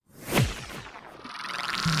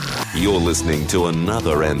You're listening to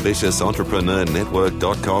another Ambitious Entrepreneur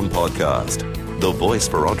Network.com podcast, the voice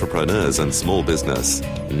for entrepreneurs and small business.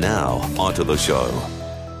 Now, onto the show.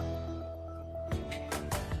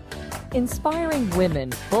 Inspiring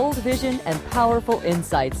women, bold vision, and powerful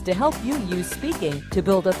insights to help you use speaking to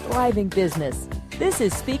build a thriving business. This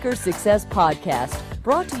is Speaker Success Podcast,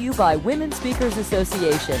 brought to you by Women Speakers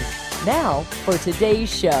Association. Now, for today's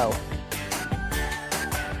show.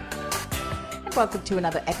 Welcome to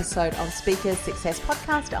another episode of Speaker Success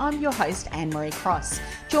Podcast. I'm your host, Anne-Marie Cross.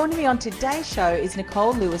 Joining me on today's show is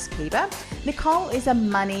Nicole Lewis-Keeber. Nicole is a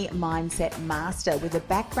money mindset master with a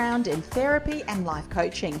background in therapy and life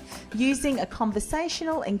coaching, using a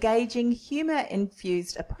conversational, engaging,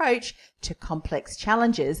 humor-infused approach to complex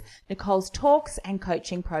challenges. Nicole's talks and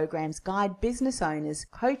coaching programs guide business owners,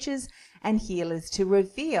 coaches, and healers to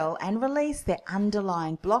reveal and release their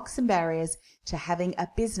underlying blocks and barriers to having a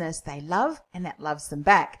business they love and that loves them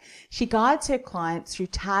back. She guides her clients through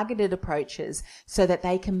targeted approaches so that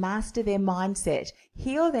they can master their mindset,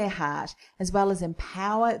 heal their heart, as well as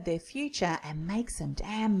empower their future and make some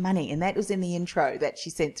damn money. And that was in the intro that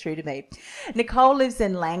she sent through to me. Nicole lives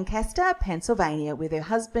in Lancaster, Pennsylvania, with her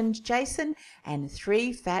husband, Jason, and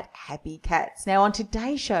 3 fat, happy cats. Now, on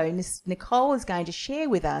today's show, Nicole is going to share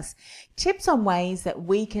with us tips on ways that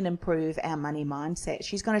we can improve our money mindset.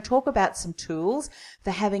 She's going to talk about some tools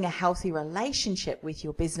for having a healthy relationship with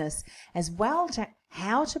your business, as well as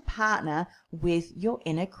how to partner with your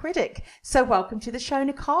inner critic. So welcome to the show,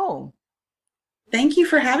 Nicole. Thank you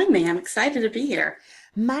for having me. I'm excited to be here.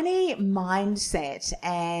 Money mindset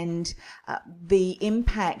and the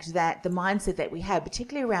impact that the mindset that we have,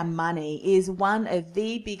 particularly around money, is one of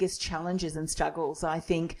the biggest challenges and struggles I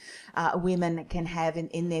think women can have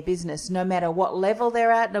in their business, no matter what level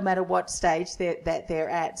they're at, no matter what stage that they're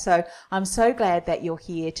at. So I'm so glad that you're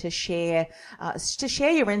here to share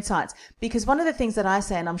your insights, because one of the things that I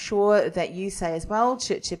say, and I'm sure that you say as well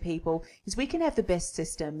to people, is we can have the best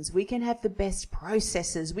systems, we can have the best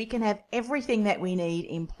processes, we can have everything that we need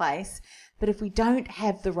in place, but if we don't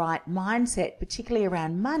have the right mindset, particularly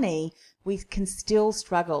around money, we can still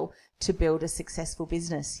struggle to build a successful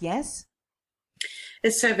business. Yes?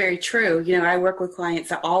 It's so very true. You know, I work with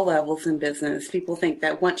clients at all levels in business. People think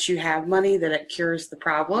that once you have money, that it cures the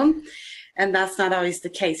problem. And that's not always the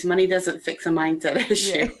case. Money doesn't fix a mindset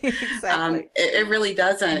issue. Yeah, exactly. It really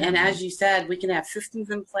doesn't. Mm-hmm. And as you said, we can have systems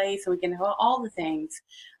in place and we can have all the things.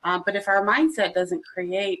 But if our mindset doesn't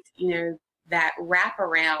create, that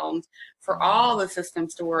wraparound for all the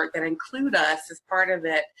systems to work that include us as part of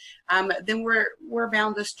it, then we're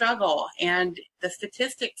bound to struggle. And the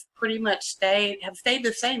statistics pretty much have stayed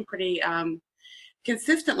the same pretty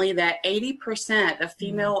consistently, that 80% of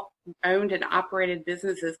female-owned and operated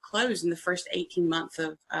businesses close in the first 18 months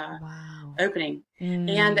of opening.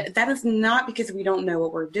 And that is not because we don't know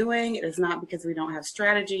what we're doing. It is not because we don't have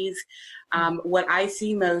strategies. What I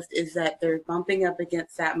see most is that they're bumping up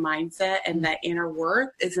against that mindset, and that inner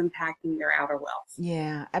worth is impacting their outer wealth.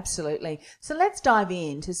 Yeah, absolutely. So let's dive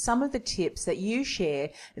into some of the tips that you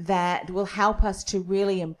share that will help us to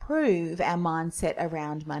really improve our mindset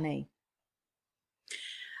around money.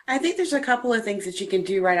 I think there's a couple of things that you can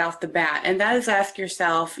do right off the bat, and that is ask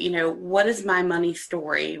yourself, what is my money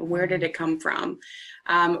story? Where did it come from?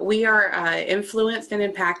 We are influenced and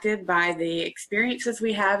impacted by the experiences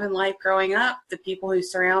we have in life growing up, the people who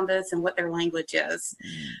surround us, and what their language is.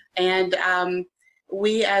 And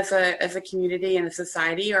we as a community and a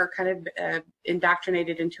society are kind of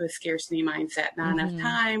indoctrinated into a scarcity mindset. Not enough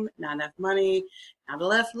time, not enough money, not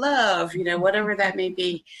enough love, whatever that may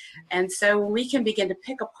be. And so we can begin to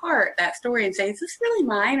pick apart that story and say, is this really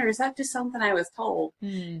mine, or is that just something I was told?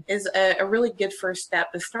 Is a really good first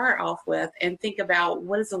step to start off with, and think about,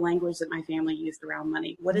 what is the language that my family used around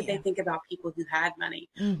money? What did they think about people who had money?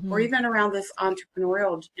 Or even around this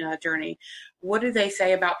entrepreneurial journey, what do they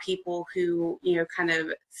say about people who, kind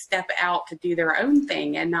of step out to do their own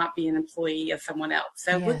thing and not be an employee of someone else?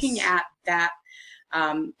 So looking at that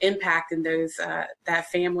impact and those that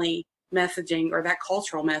family messaging or that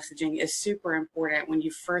cultural messaging is super important when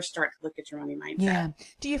you first start to look at your money mindset. Yeah.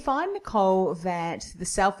 Do you find, Nicole, that the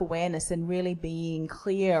self-awareness and really being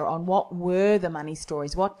clear on what were the money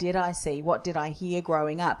stories, what did I see, what did I hear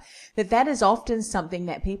growing up, that is often something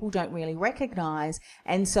that people don't really recognize,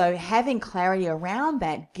 and so having clarity around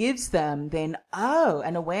that gives them then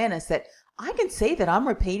an awareness that I can see that I'm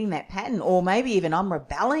repeating that pattern, or maybe even I'm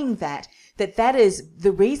rebelling that is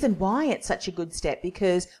the reason why it's such a good step,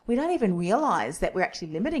 because we don't even realize that we're actually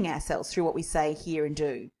limiting ourselves through what we say, hear, and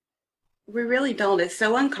do. We really don't. It's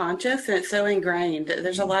so unconscious and it's so ingrained.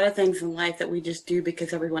 There's a lot of things in life that we just do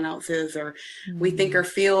because everyone else is, or we think or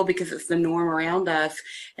feel because it's the norm around us.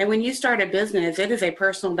 And when you start a business, it is a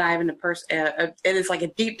personal dive into it is like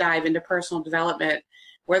a deep dive into personal development,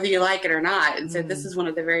 whether you like it or not. And so this is one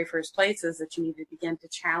of the very first places that you need to begin to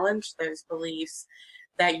challenge those beliefs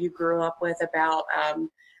that you grew up with about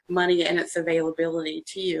money and its availability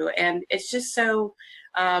to you. And it's just so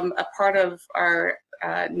a part of our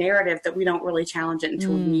narrative that we don't really challenge it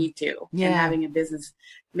until we need to. Yeah. And having a business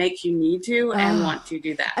makes you need to and want to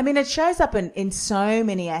do that. I mean, it shows up in so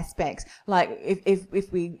many aspects. Like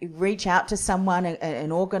if we reach out to someone,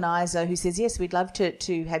 an organizer who says, yes, we'd love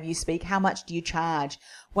to have you speak, how much do you charge?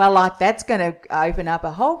 Well, like that's going to open up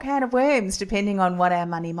a whole can of worms depending on what our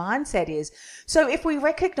money mindset is. So if we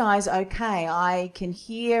recognize, okay, I can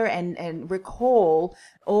hear and recall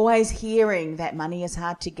always hearing that money is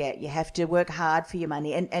hard to get. You have to work hard for your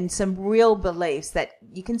money and some real beliefs that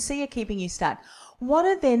you can see are keeping you stuck. What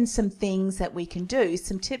are then some things that we can do,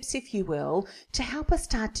 some tips, if you will, to help us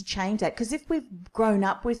start to change that? Because if we've grown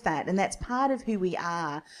up with that and that's part of who we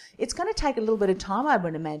are, it's going to take a little bit of time, I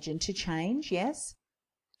would imagine, to change, yes?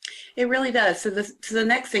 It really does. So the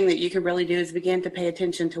next thing that you can really do is begin to pay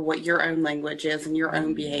attention to what your own language is and your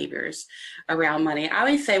own behaviors around money. I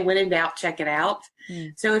always say, when in doubt, check it out.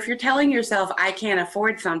 So if you're telling yourself, I can't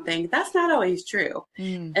afford something, that's not always true.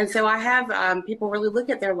 And so I have people really look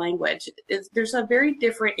at their language. There's a very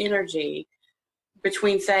different energy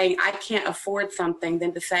between saying I can't afford something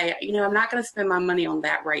than to say, I'm not going to spend my money on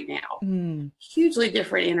that right now. Hugely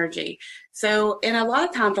different energy. So, and a lot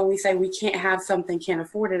of times when we say we can't have something, can't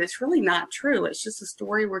afford it, it's really not true. It's just a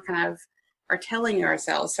story we're kind of are telling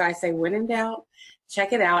ourselves. So I say, when in doubt,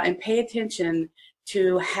 check it out and pay attention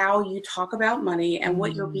to how you talk about money and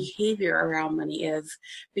what your behavior around money is,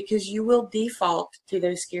 because you will default to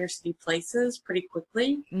those scarcity places pretty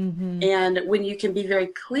quickly. And when you can be very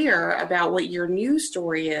clear about what your new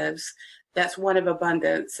story is, that's one of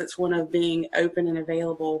abundance. It's one of being open and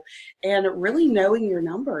available and really knowing your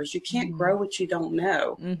numbers. You can't grow what you don't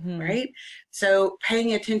know, right? So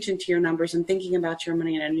paying attention to your numbers and thinking about your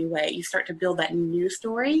money in a new way, you start to build that new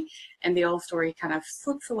story and the old story kind of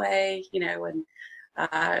slips away, and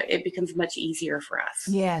it becomes much easier for us.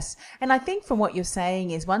 Yes. And I think from what you're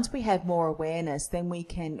saying is once we have more awareness, then we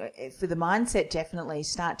can, for the mindset, definitely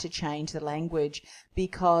start to change the language,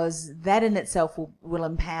 because that in itself will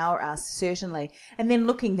empower us, certainly. And then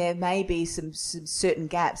looking, there may be some certain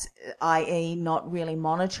gaps, i.e. not really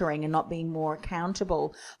monitoring and not being more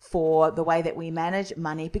accountable for the way that we manage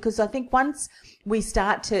money. Because I think once we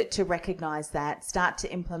start to recognize that, start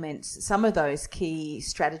to implement some of those key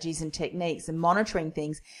strategies and techniques and monitoring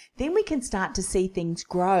things, then we can start to see things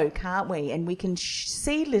grow, can't we? And we can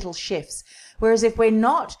see little shifts. Whereas if we're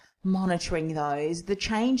not monitoring those, the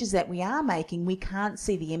changes that we are making, we can't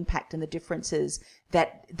see the impact and the differences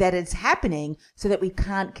that is happening, so that we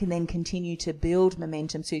can then continue to build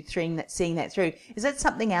momentum through seeing that through. Is that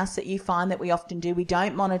something else that you find that we often do? We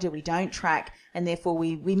don't monitor, we don't track, and therefore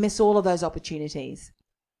we miss all of those opportunities.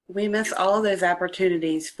 We miss all of those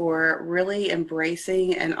opportunities for really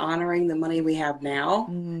embracing and honoring the money we have now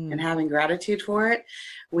and having gratitude for it.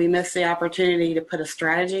 We miss the opportunity to put a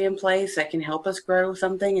strategy in place that can help us grow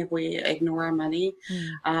something if we ignore our money.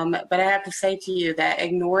 But I have to say to you that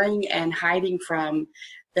ignoring and hiding from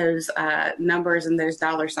those numbers and those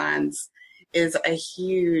dollar signs is a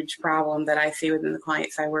huge problem that I see within the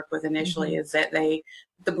clients I work with initially, is that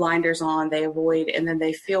the blinders on, they avoid, and then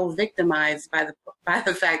they feel victimized by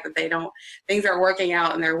the fact that things aren't working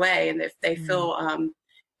out in their way. And if they feel,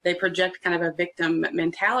 they project kind of a victim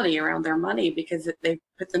mentality around their money because they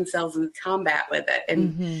put themselves in combat with it.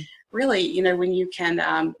 And really, when you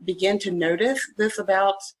can begin to notice this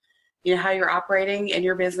about, how you're operating in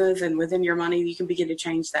your business and within your money, you can begin to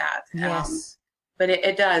change that. Yes. But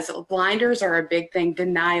it does. Blinders are a big thing.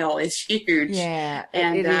 Denial is huge. Yeah,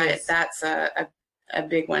 and that's a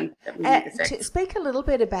big one that we need to fix. To speak a little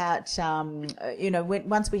bit about,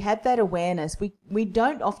 once we have that awareness, we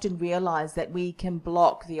don't often realize that we can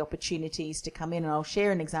block the opportunities to come in. And I'll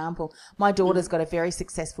share an example. My daughter's got a very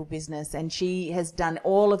successful business and she has done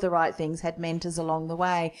all of the right things, had mentors along the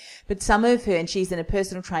way. But some of her, and she's in a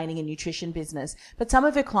personal training and nutrition business, but some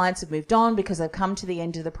of her clients have moved on because they've come to the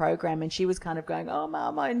end of the program, and she was kind of going, oh,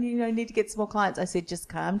 Mum, I need to get some more clients. I said, just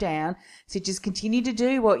calm down. I said, just continue to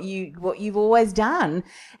do what you've always done. done.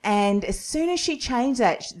 And as soon as she changed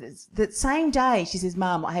that same day, she says,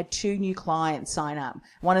 Mum, I had 2 new clients sign up.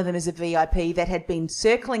 One of them is a VIP that had been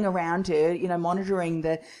circling around her, monitoring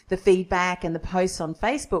the feedback and the posts on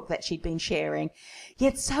Facebook that she'd been sharing.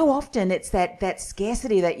 Yet so often it's that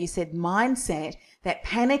scarcity that you said mindset, that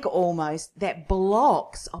panic almost, that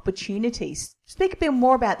blocks opportunities. Speak a bit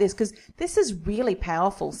more about this, because this is really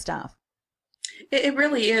powerful stuff. It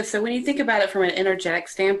really is. So when you think about it from an energetic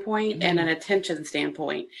standpoint and an attention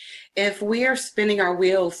standpoint, if we are spinning our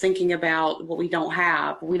wheels thinking about what we don't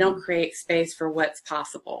have, we don't create space for what's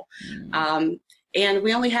possible. And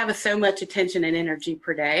we only have so much attention and energy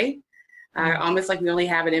per day. Almost like we only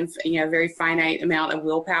have a very finite amount of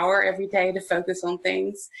willpower every day to focus on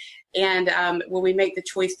things. And when we make the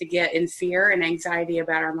choice to get in fear and anxiety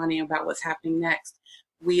about our money, about what's happening next,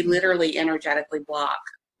 we literally energetically block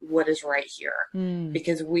what is right here,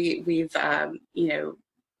 because we've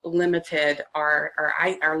limited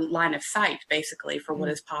our line of sight basically for what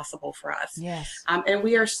is possible for us. Yes. And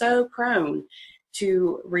we are so prone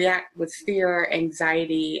to react with fear,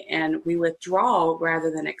 anxiety, and we withdraw rather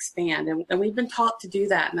than expand. And we've been taught to do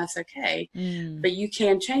that, and that's okay. But you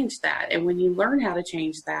can change that. And when you learn how to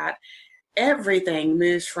change that, everything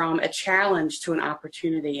moves from a challenge to an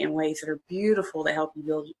opportunity in ways that are beautiful to help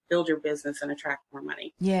you build your business and attract more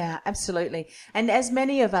money. Yeah, absolutely. And as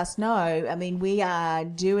many of us know, I mean, we are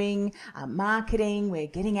doing marketing, we're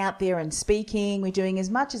getting out there and speaking, we're doing as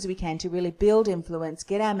much as we can to really build influence,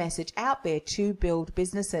 get our message out there to build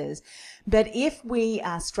businesses. But if we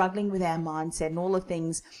are struggling with our mindset and all the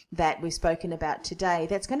things that we've spoken about today,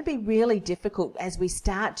 that's going to be really difficult as we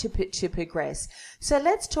start to progress. So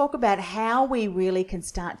let's talk about how we really can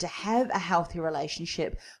start to have a healthy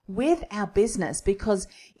relationship with our business, because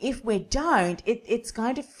if we don't, it's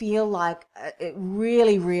going to feel like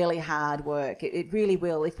really, really hard work. It really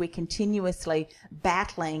will, if we're continuously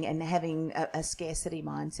battling and having a scarcity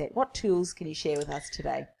mindset. What tools can you share with us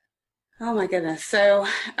today? Oh my goodness. So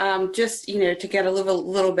just, to get a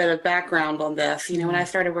little bit of background on this, when I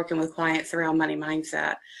started working with clients around money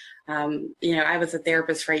mindset, I was a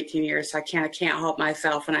therapist for 18 years, so I can't help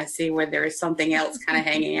myself when I see where there is something else kind of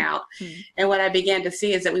hanging out. And what I began to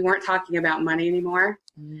see is that we weren't talking about money anymore.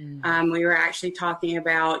 We were actually talking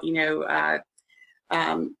about,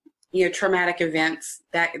 traumatic events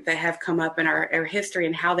that have come up in our history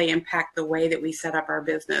and how they impact the way that we set up our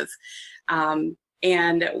business.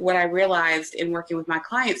 And what I realized in working with my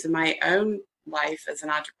clients in my own life as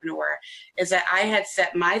an entrepreneur is that I had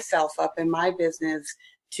set myself up in my business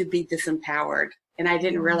to be disempowered. And I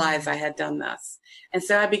didn't realize I had done this. And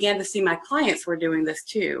so I began to see my clients were doing this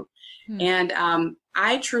too. And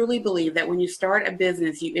I truly believe that when you start a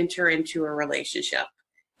business, you enter into a relationship.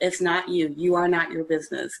 It's not you. You are not your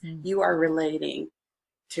business. You are relating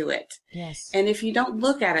to it. Yes. And if you don't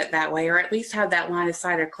look at it that way, or at least have that line of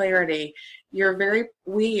sight or clarity, we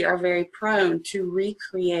are very prone to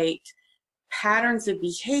recreate patterns of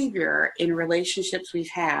behavior in relationships we've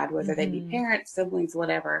had, whether they be parents, siblings,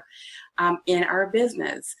 whatever, in our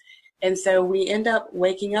business. And so we end up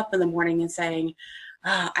waking up in the morning and saying,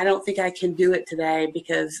 I don't think I can do it today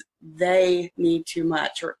because they need too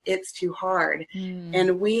much or it's too hard.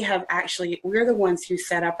 And we're the ones who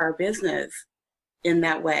set up our business in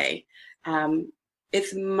that way.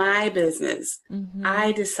 It's my business.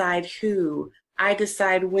 I decide who, I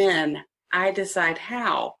decide when, I decide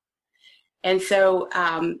how. And so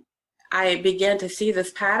I began to see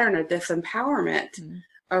this pattern of disempowerment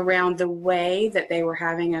around the way that they were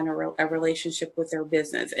having a relationship with their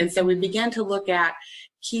business. And so we began to look at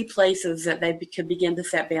key places that they could begin to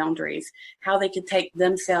set boundaries, how they could take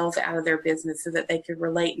themselves out of their business so that they could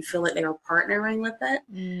relate and feel like they were partnering with it,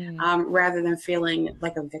 rather than feeling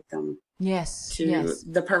like a victim. Yes. To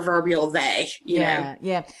the proverbial they, you know.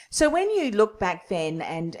 Yeah. So when you look back then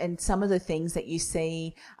and some of the things that you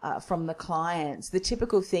see from the clients, the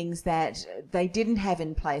typical things that they didn't have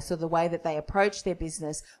in place or the way that they approached their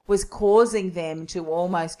business was causing them to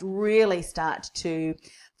almost really start to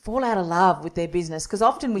fall out of love with their business, because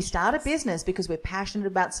often we start a business because we're passionate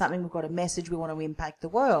about something, we've got a message, we want to impact the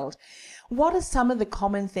world. What are some of the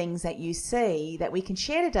common things that you see that we can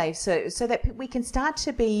share today so that we can start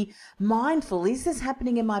to be mindful? Is this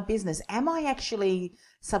happening in my business? Am I actually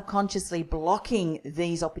subconsciously blocking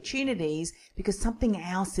these opportunities because something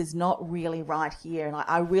else is not really right here and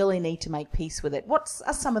I really need to make peace with it? What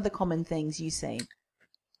are some of the common things you see?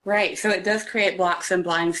 Right. So it does create blocks and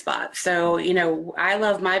blind spots. So, I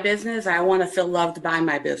love my business. I want to feel loved by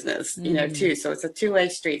my business, too. So it's a two-way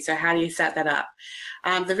street. So how do you set that up?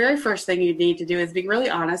 The very first thing you need to do is be really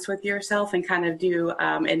honest with yourself and kind of do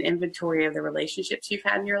an inventory of the relationships you've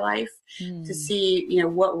had in your life to see,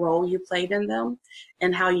 what role you played in them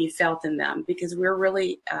and how you felt in them, because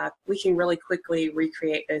we can really quickly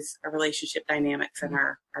recreate those relationship dynamics in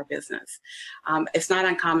our business. It's not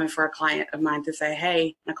uncommon for a client of mine to say,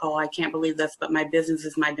 "Hey, Nicole, I can't believe this, but my business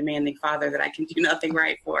is my demanding father that I can do nothing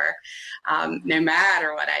right for, no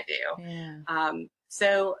matter what I do." Yeah.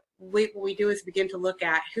 So what we do is begin to look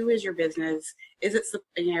at, who is your business? Is it,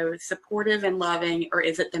 supportive and loving, or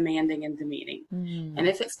is it demanding and demeaning? And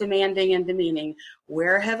if it's demanding and demeaning,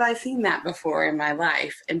 where have I seen that before in my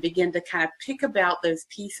life? And begin to kind of pick about those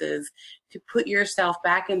pieces to put yourself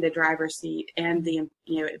back in the driver's seat and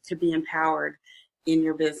to be empowered in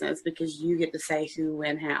your business, because you get to say who,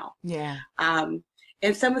 when, how. Yeah.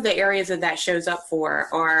 And some of the areas that shows up for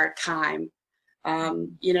are time.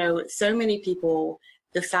 So many people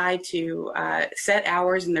decide to set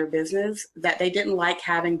hours in their business that they didn't like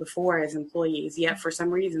having before as employees, yet for some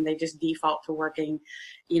reason they just default to working,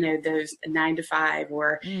 those 9 to 5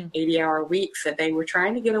 or 80-hour weeks that they were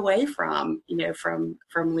trying to get away from,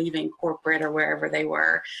 from leaving corporate or wherever they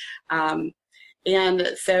were. And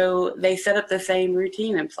so they set up the same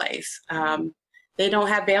routine in place. They don't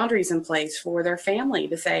have boundaries in place for their family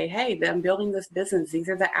to say, "Hey, I'm building this business. These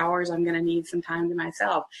are the hours I'm going to need some time to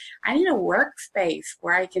myself. I need a workspace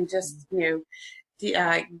where I can just,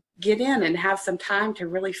 get in and have some time to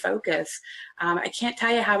really focus." I can't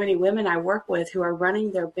tell you how many women I work with who are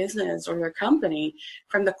running their business or their company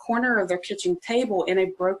from the corner of their kitchen table in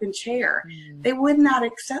a broken chair. They would not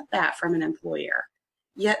accept that from an employer.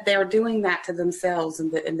 Yet they're doing that to themselves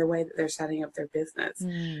in the way that they're setting up their business.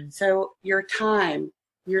 So your time,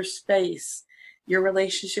 your space, your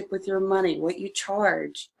relationship with your money, what you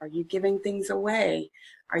charge, are you giving things away?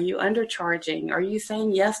 Are you undercharging? Are you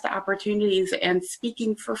saying yes to opportunities and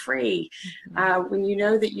speaking for free when you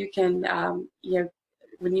know that you can,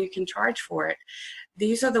 when you can charge for it?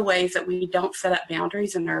 These are the ways that we don't set up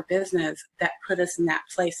boundaries in our business that put us in that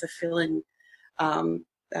place of feeling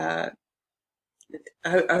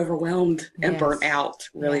overwhelmed and burnt out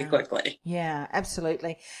really quickly. Yeah,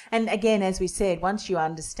 absolutely. And again, as we said, once you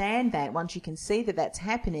understand that, once you can see that that's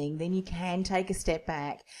happening, then you can take a step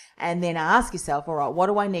back and then ask yourself, all right, what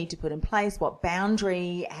do I need to put in place? What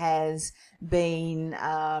boundary has been,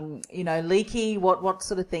 leaky? What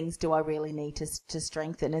sort of things do I really need to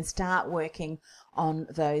strengthen, and start working on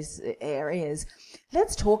those areas.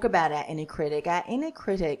 Let's talk about our inner critic. Our inner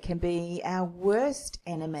critic can be our worst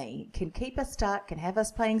enemy, can keep us stuck, can have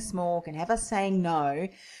us playing small, can have us saying no.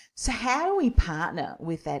 So how do we partner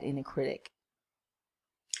with that inner critic?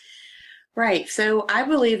 Right. So I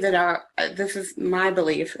believe that this is my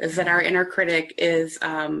belief, is that our inner critic is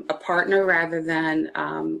a partner rather than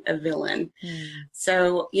a villain.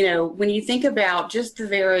 So, when you think about just the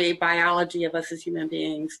very biology of us as human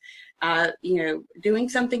beings, doing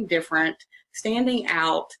something different, standing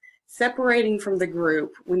out, separating from the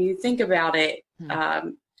group, when you think about it,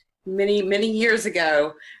 many, many years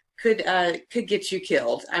ago, could get you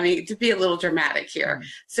killed. I mean, to be a little dramatic here.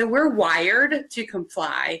 So we're wired to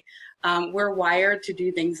comply. We're wired to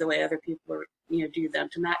do things the way other people are, do them,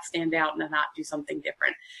 to not stand out and to not do something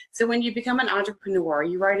different. So when you become an entrepreneur,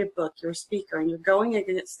 you write a book, you're a speaker, and you're going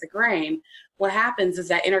against the grain, what happens is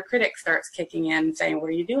that inner critic starts kicking in and saying, "What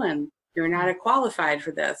are you doing? You're not qualified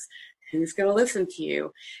for this. Who's going to listen to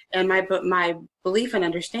you?" And my belief and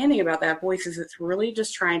understanding about that voice is it's really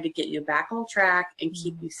just trying to get you back on track and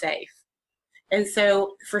keep you safe. And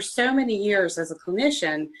so for so many years as a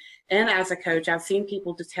clinician and as a coach, I've seen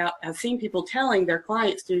people telling their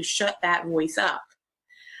clients to shut that voice up,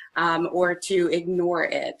 or to ignore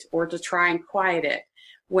it, or to try and quiet it.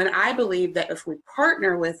 When I believe that if we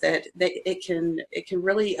partner with it, that it can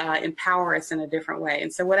really empower us in a different way.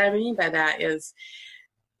 And so what I mean by that is,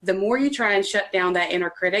 the more you try and shut down that inner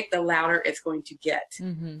critic, the louder it's going to get.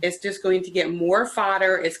 It's just going to get more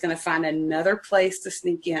fodder. It's going to find another place to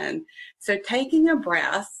sneak in. So taking a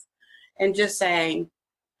breath and just saying,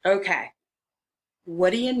 "Okay, what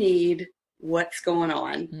do you need? What's going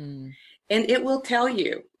on?" And it will tell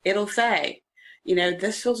you. It'll say,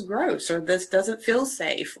 "This feels gross," or "This doesn't feel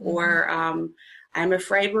safe," or "I'm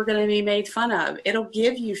afraid we're going to be made fun of." It'll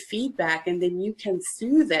give you feedback, and then you can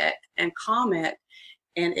soothe it and calm it,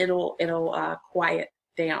 and it'll quiet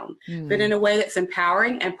down, but in a way that's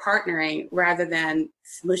empowering and partnering rather than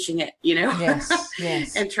smushing it,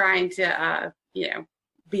 Yes. and trying to,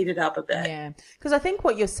 beat it up a bit. Yeah, because I think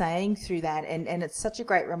what you're saying through that, and it's such a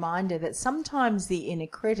great reminder that sometimes the inner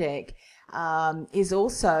critic is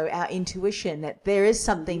also our intuition, that there is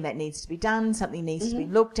something that needs to be done, something needs to be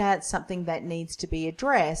looked at, something that needs to be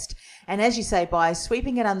addressed. And as you say, by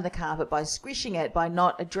sweeping it under the carpet, by squishing it, by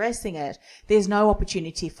not addressing it, there's no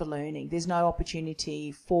opportunity for learning. There's no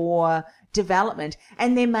opportunity for development.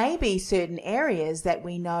 And there may be certain areas that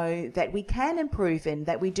we know that we can improve in,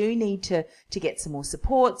 that we do need to get some more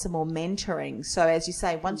support, some more mentoring. So as you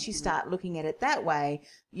say, once you start looking at it that way,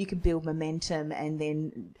 you can build momentum and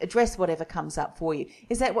then address whatever comes up for you.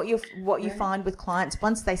 Is that what you find with clients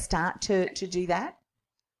once they start to do that?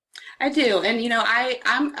 I do. And,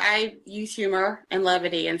 I use humor and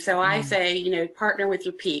levity. And so I say, partner with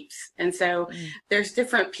your peeps. And so there's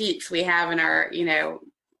different peeps we have in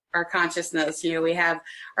our consciousness. We have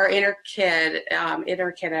our inner kid,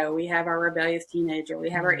 inner kiddo. We have our rebellious teenager. We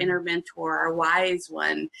have our inner mentor, our wise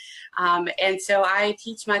one. And so I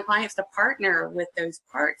teach my clients to partner with those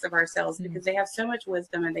parts of ourselves because they have so much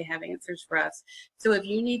wisdom and they have answers for us. So if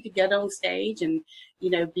you need to get on stage and,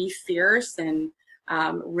 be fierce and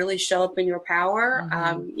really show up in your power,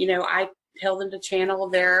 I tell them to channel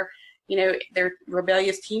their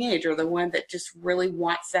rebellious teenager, the one that just really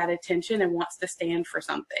wants that attention and wants to stand for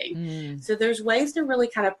something. So there's ways to really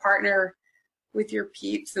kind of partner with your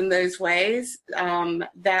peeps in those ways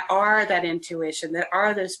that are that intuition, that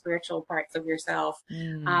are those spiritual parts of yourself.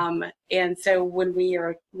 And so when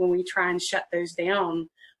we try and shut those down,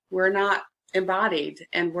 we're not embodied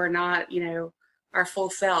and we're not, our full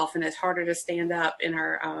self, and it's harder to stand up in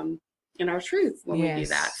our truth when we do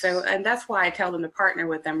that. So, and that's why I tell them to partner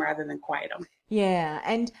with them rather than quiet them. Yeah.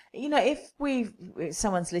 And, if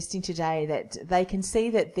someone's listening today that they can see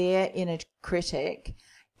that their inner critic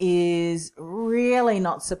is really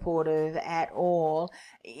not supportive at all,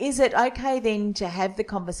 is it okay then to have the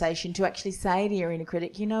conversation to actually say to your inner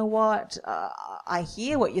critic, you know what, I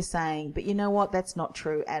hear what you're saying, but you know what, that's not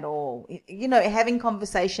true at all. Having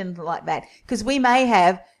conversations like that, because we may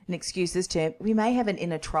have, and excuse this term, we may have an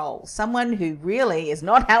inner troll, someone who really is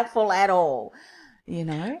not helpful at all,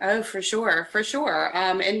 Oh, for sure.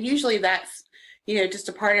 And usually that's, just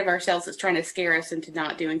a part of ourselves that's trying to scare us into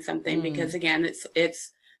not doing something because, again,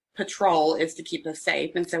 it's patrol is to keep us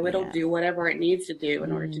safe. And so it'll do whatever it needs to do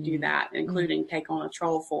in order to do that, including take on a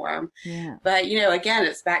troll form. Yeah. But, again,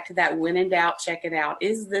 it's back to that when in doubt, check it out.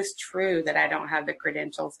 Is this true that I don't have the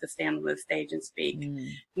credentials to stand on the stage and speak?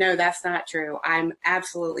 No, that's not true. I'm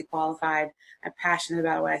absolutely qualified. I'm passionate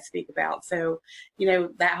about what I speak about. So,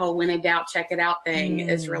 that whole when in doubt, check it out thing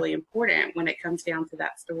is really important when it comes down to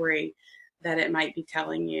that story that it might be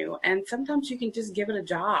telling you. And sometimes you can just give it a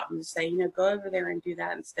job and say, go over there and do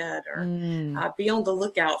that instead, or be on the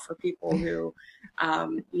lookout for people who,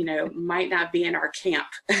 might not be in our camp,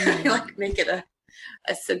 like make it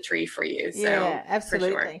a century for you. So, yeah, absolutely.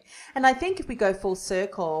 Sure. And I think if we go full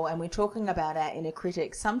circle and we're talking about our inner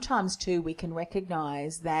critic, sometimes too we can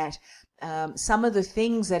recognize that some of the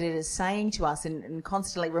things that it is saying to us and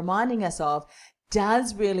constantly reminding us of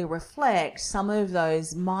does really reflect some of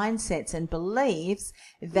those mindsets and beliefs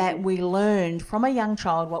that we learned from a young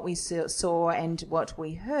child, what we saw and what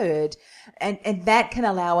we heard. And that can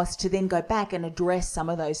allow us to then go back and address some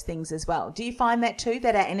of those things as well. Do you find that too,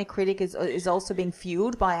 that our inner critic is also being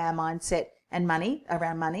fueled by our mindset and money,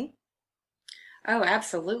 around money? Oh,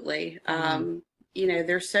 absolutely.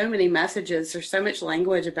 There's so many messages, there's so much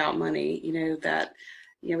language about money, that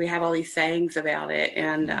we have all these sayings about it,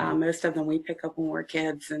 and most of them we pick up when we're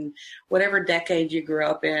kids. And whatever decade you grew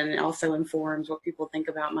up in also informs what people think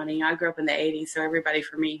about money. I grew up in the 80s, so everybody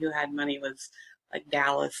for me who had money was like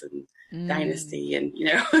Dallas and Dynasty and,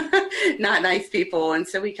 not nice people. And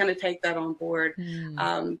so we kind of take that on board.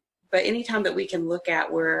 But anytime that we can look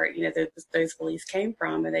at where, those beliefs came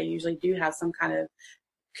from, and they usually do have some kind of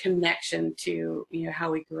connection to,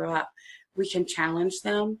 how we grew up, we can challenge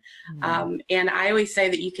them. And I always say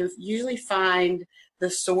that you can usually find the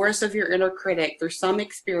source of your inner critic through some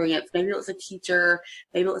experience. Maybe it was a teacher,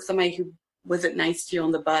 maybe it was somebody who wasn't nice to you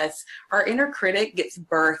on the bus. Our inner critic gets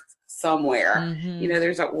birthed somewhere.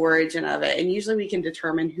 There's an origin of it. And usually we can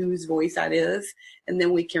determine whose voice that is, and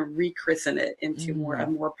then we can rechristen it into a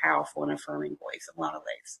more powerful and affirming voice in a lot of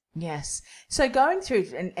ways. Yes. So going through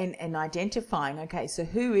and identifying, okay, so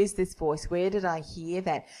who is this voice? Where did I hear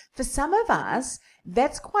that? For some of us,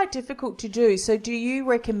 that's quite difficult to do. So do you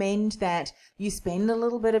recommend that you spend a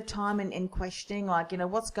little bit of time in questioning, like,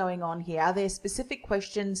 what's going on here? Are there specific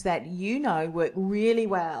questions that work really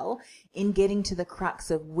well in getting to the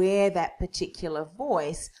crux of where that particular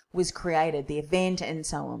voice was created, the event and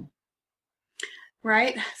so on?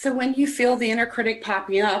 Right. So when you feel the inner critic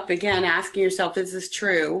popping up, again, asking yourself, is this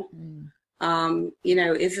true?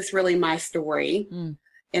 Is this really my story?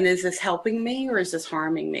 And is this helping me or is this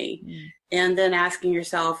harming me? And then asking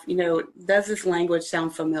yourself, does this language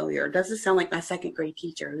sound familiar? Does it sound like my second grade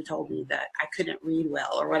teacher who told me that I couldn't read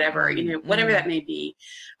well or whatever, whatever that may be?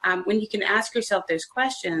 When you can ask yourself those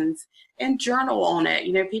questions and journal on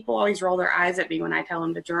it. People always roll their eyes at me when I tell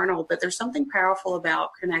them to journal, but there's something powerful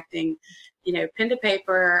about connecting, pen to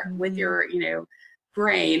paper with your,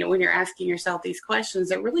 brain when you're asking yourself these questions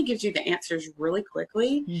that really gives you the answers really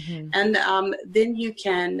quickly. And then you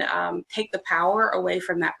can take the power away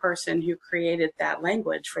from that person who created that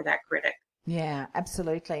language for that critic. Yeah,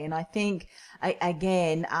 absolutely. And I think,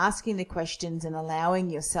 again, asking the questions and allowing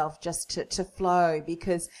yourself just to flow,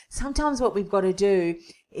 because sometimes what we've got to do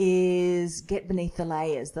is get beneath the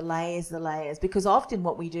layers, because often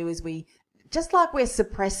what we do is just like we're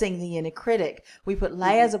suppressing the inner critic, we put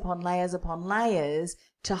layers upon layers upon layers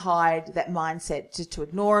to hide that mindset, to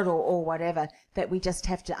ignore it or whatever, that we just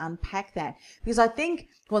have to unpack that. Because I think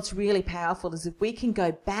what's really powerful is if we can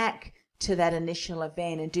go back to that initial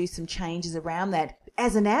event and do some changes around that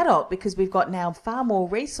as an adult, because we've got now far more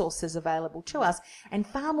resources available to us and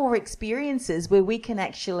far more experiences where we can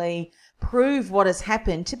actually prove what has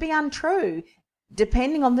happened to be untrue,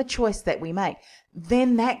 depending on the choice that we make,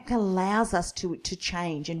 then that allows us to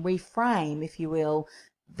change and reframe, if you will,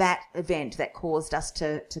 that event that caused us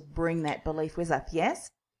to bring that belief with us. Yes?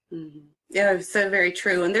 Yeah, so very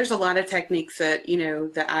true. And there's a lot of techniques that,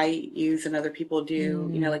 that I use and other people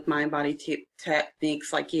do, like mind body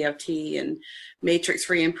techniques like EFT and matrix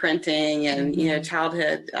re-imprinting and,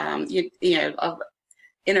 childhood,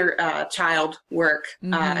 inner child work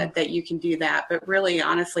that you can do that. But really,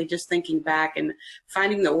 honestly, just thinking back and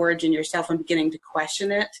finding the origin yourself and beginning to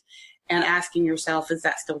question it and asking yourself, is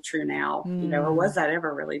that still true now? Or was that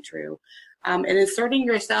ever really true? And inserting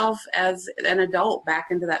yourself as an adult back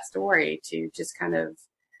into that story to just kind of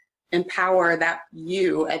empower that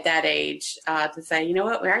you at that age to say, you know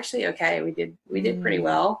what, we're actually okay. We did pretty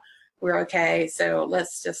well. We're okay. So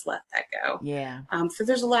let's just let that go. Yeah. So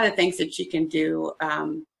there's a lot of things that you can do,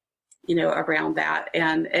 around that.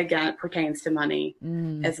 And again, it pertains to money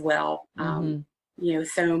as well.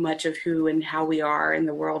 So much of who and how we are in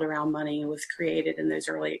the world around money was created in those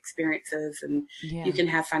early experiences, and you can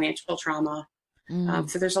have financial trauma.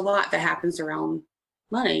 So there's a lot that happens around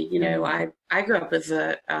money. I grew up as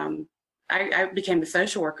I became a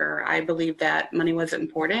social worker. I believed that money wasn't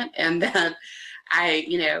important, and that I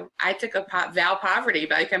took a vow of poverty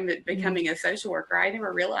by becoming a social worker. I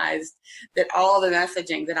never realized that all the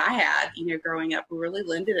messaging that I had, growing up really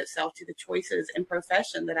lended itself to the choices and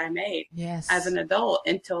profession that I made as an adult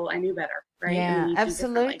until I knew better. Right? Yeah,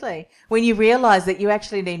 absolutely. When you realize that you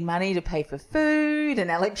actually need money to pay for food and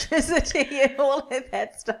electricity and all of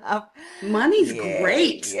that stuff. Money's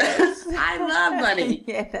great. Yes. I love money.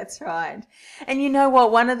 Yeah, that's right. And you know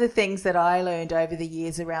what? One of the things that I learned over the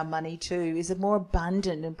years around money too is the more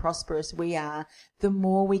abundant and prosperous we are, the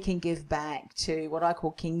more we can give back to what I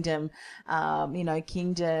call kingdom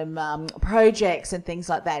projects and things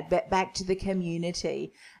like that, back to the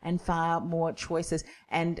community, and far more choices.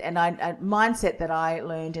 And a mindset that I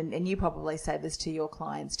learned, and you probably say this to your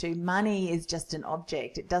clients too, money is just an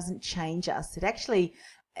object. It doesn't change us. It actually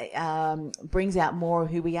brings out more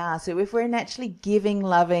of who we are. So if we're a naturally giving,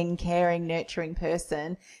 loving, caring, nurturing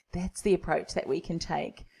person, that's the approach that we can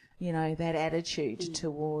take. That attitude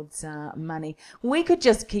towards money. We could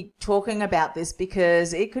just keep talking about this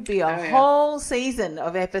because it could be a whole season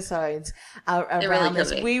of episodes around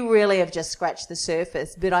this. We really have just scratched the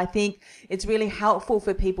surface, but I think it's really helpful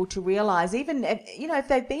for people to realize, even if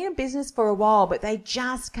they've been in business for a while, but they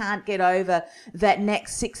just can't get over that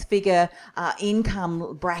next six-figure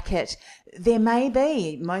income bracket, there may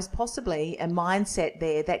be, most possibly, a mindset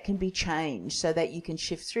there that can be changed so that you can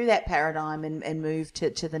shift through that paradigm and move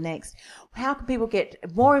to the next. How can people get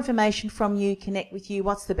more information from you, connect with you?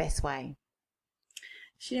 What's the best way?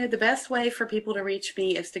 The best way for people to reach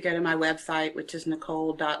me is to go to my website, which is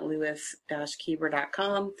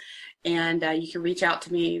nicole.lewis-keeber.com. And you can reach out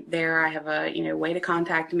to me there. I have a way to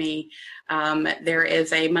contact me. There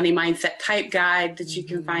is a money mindset type guide that you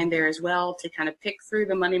can find there as well to kind of pick through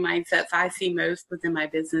the money mindsets I see most within my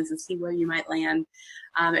business and see where you might land,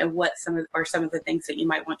 and what some of the things that you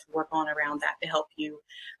might want to work on around that to help you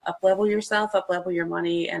up-level yourself, up-level your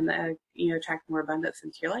money, and attract more abundance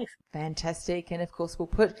into your life. Fantastic. And of course, we'll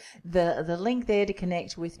put the link there to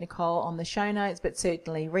connect with Nicole on the show notes, but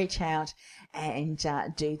certainly reach out and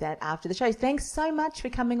do that after the show. Thanks so much for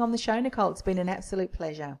coming on the show, Nicole. It's been an absolute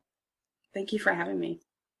pleasure. Thank you for having me.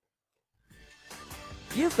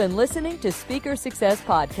 You've been listening to Speaker Success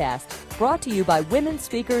Podcast, brought to you by Women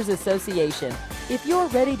Speakers Association. If you're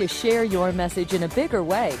ready to share your message in a bigger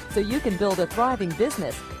way so you can build a thriving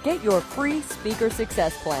business, get your free Speaker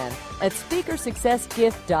Success Plan at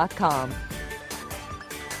speakersuccessgift.com.